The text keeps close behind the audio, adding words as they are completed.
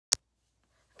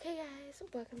Okay guys,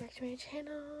 welcome back to my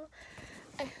channel.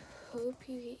 I hope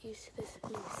you get used to this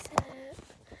new setup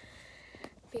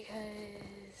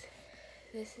because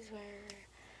this is where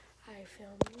I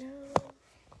film now.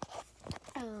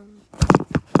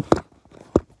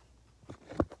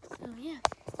 So yeah.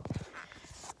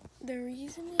 The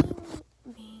reasoning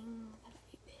being that I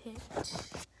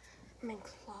picked my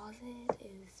closet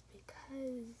is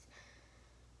because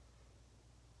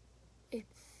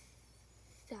it's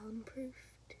soundproofed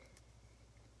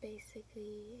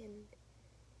basically, and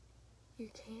you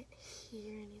can't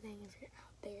hear anything if you're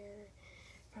out there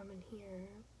from in here.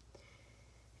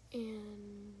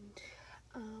 And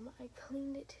I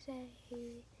cleaned it today.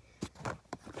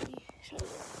 Let me show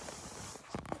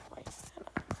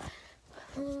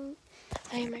you.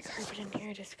 I have my carpet in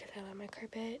here just because I love my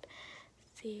carpet.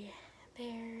 See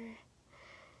there,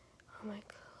 all my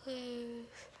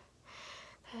clothes.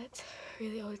 That's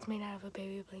really always made out of a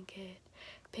baby blanket,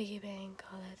 piggy bank,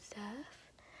 all that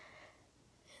stuff.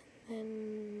 And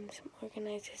then some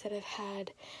organizers that I've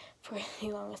had for the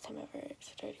longest time ever.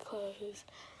 It's dirty clothes,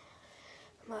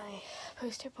 my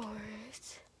poster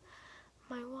boards,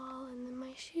 my wall, and then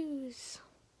my shoes.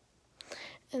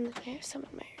 And then I have some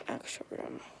in my actual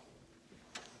room.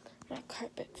 My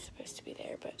carpet's supposed to be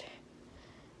there, but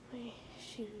my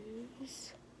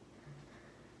shoes,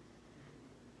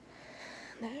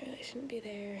 that really shouldn't be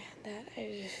there. That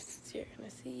you're gonna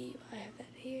see, I have that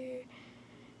here.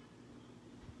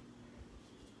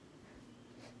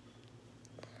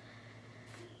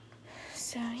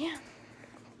 So yeah,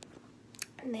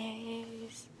 and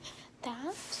there's that.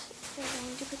 I'm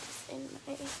going to put this in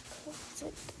my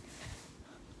closet.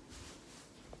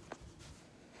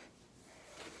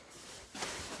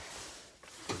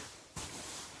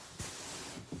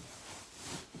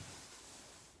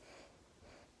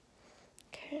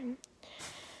 Okay,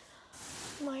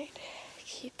 might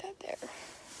keep that there.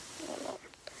 I don't know.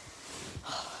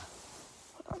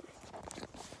 Hold on.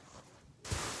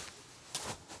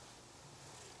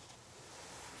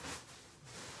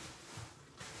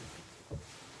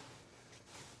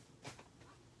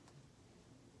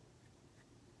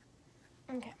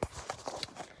 Okay,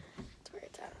 that's where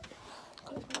it's at.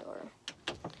 Close my door.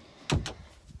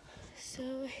 So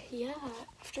yeah,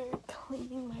 after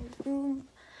cleaning my room,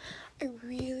 I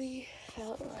really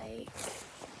felt like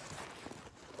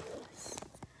this.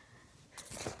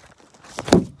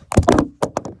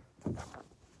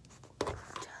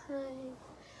 Time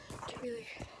to really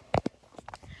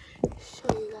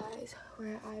show you guys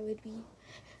where I would be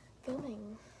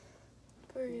filming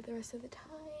for the rest of the time.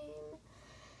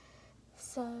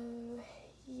 So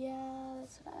yeah,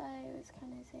 that's what I was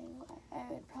kind of saying. Why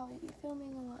I would probably be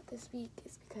filming a lot this week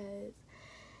is because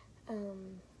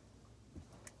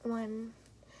one,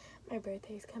 my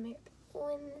birthday's coming up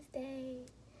Wednesday.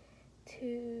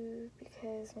 Two,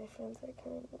 because my friends are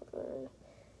coming over.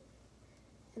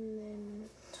 And then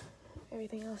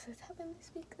everything else that's happened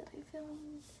this week that I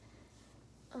filmed.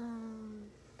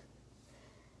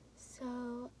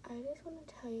 So I just want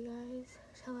to tell you guys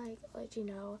to let you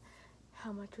know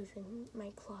how much was in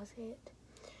my closet.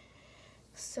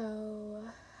 So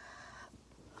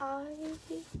I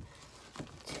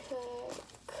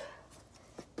took,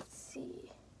 let's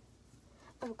see,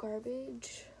 of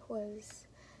garbage was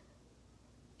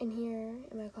in here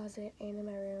in my closet and in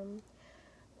my room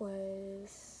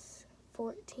was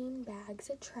 14 bags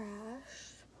of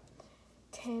trash,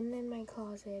 10 in my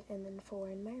closet, and then 4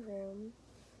 in my room.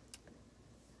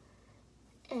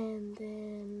 And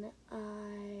then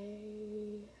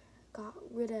I got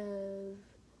rid of,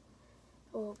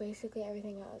 well, basically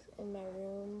everything else in my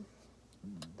room.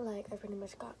 Like, I pretty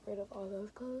much got rid of all those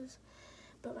clothes.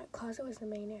 But my closet was the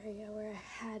main area where I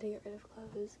had to get rid of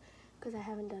clothes, because I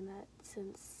haven't done that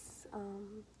since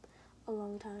a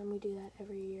long time. We do that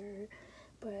every year,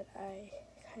 but I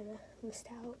kind of missed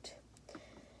out.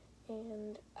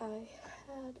 And I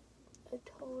had a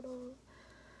total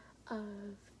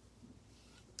of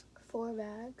 4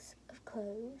 bags of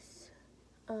clothes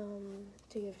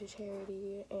to give to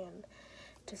charity and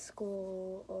to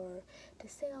school or to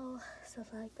sale,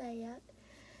 stuff like that.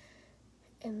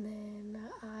 And then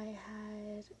I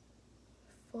had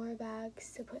 4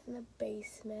 bags to put in the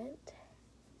basement.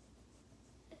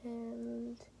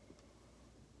 And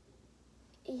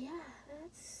yeah,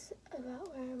 that's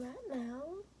about where I'm at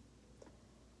now.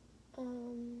 I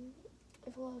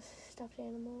have a lot of stuffed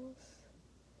animals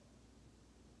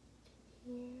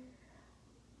here.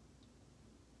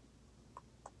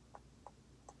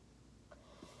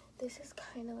 This is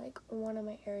kind of like one of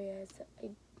my areas that I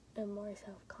am more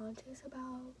self-conscious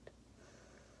about.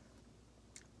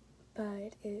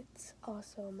 but it's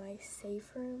also my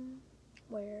safe room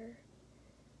where,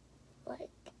 like,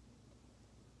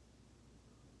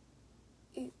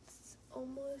 it's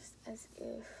almost as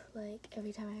if, like,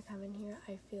 every time I come in here,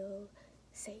 I feel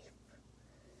safe.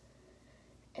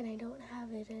 And I don't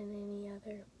have it in any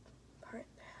other part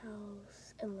of the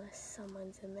house unless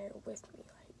someone's in there with me.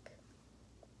 Like,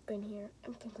 in here,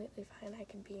 I'm completely fine. I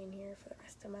could be in here for the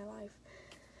rest of my life,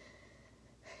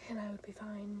 and I would be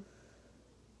fine.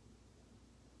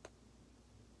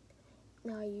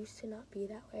 Now, I used to not be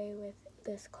that way with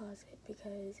this closet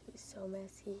because it was so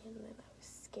messy, and then I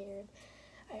was scared.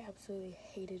 I absolutely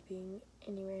hated being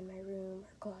anywhere in my room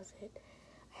or closet.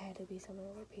 I had to be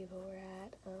somewhere where people were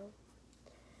at.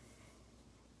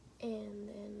 And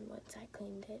then once I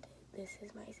cleaned it, this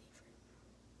is my safe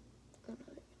room. I'm not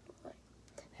even gonna lie.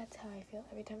 That's how I feel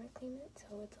every time I clean it. So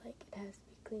it's like it has to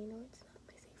be clean or it's not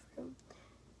my safe room.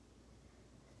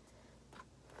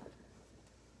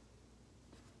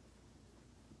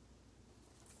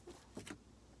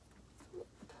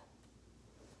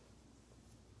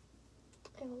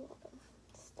 I have a lot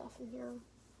of stuff in here.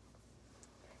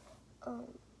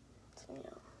 So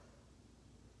yeah.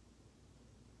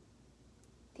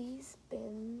 These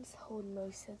bins hold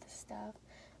most of the stuff.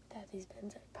 Without these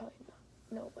bins, I'd probably not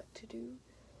know what to do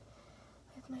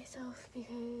with myself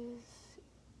because,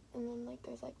 and then like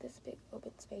there's like this big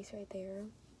open space right there.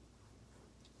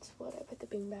 It's what I put the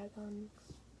beanbag on.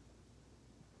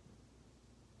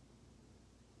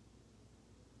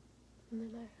 And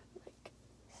then I have like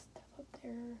stuff up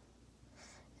there,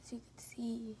 as you can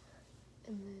see,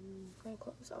 and then my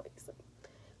clothes obviously,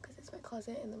 because it's my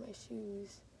closet, and then my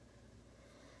shoes.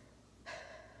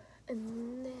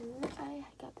 And then I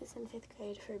got this in 5th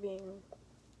grade for being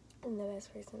the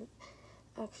best person.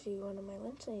 Actually, one of my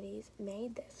lunch ladies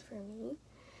made this for me.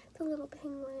 It's a little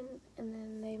penguin, and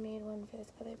then they made one for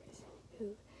this other person who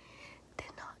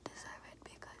did not deserve it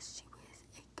because she was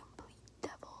a complete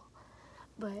devil.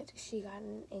 But she got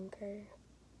an anchor.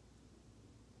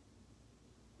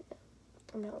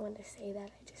 I'm not one to say that.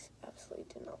 I just absolutely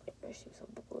did not like her. She was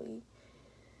a bully.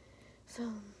 So,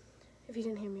 if you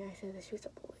didn't hear me, I said that she was a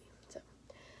bully. So,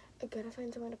 I gotta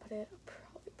find somewhere to put it. I'll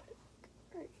probably put it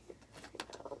right here,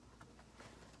 right now.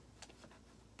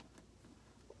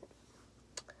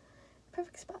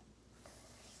 Perfect spot.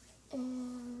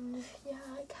 And yeah,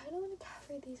 I kind of want to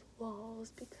cover these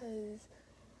walls because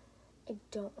I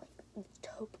don't like the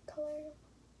taupe color.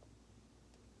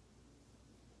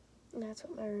 And that's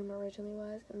what my room originally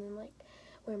was. And then like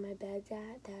where my bed's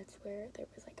at, that's where there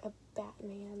was like a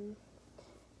Batman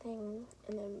thing.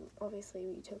 And then obviously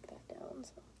we took that down,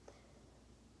 so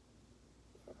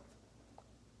yeah.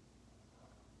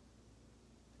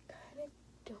 I kind of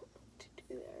don't know what to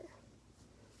do there.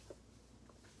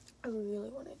 I really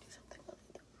want to do something on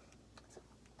it though.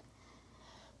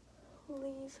 So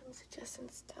leave some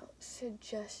suggestions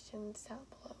down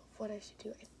below of what I should do.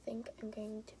 I think I'm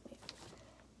going to make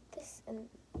this, and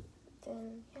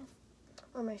then yeah,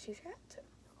 where my shoes are at. So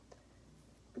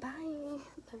bye,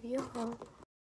 love you all.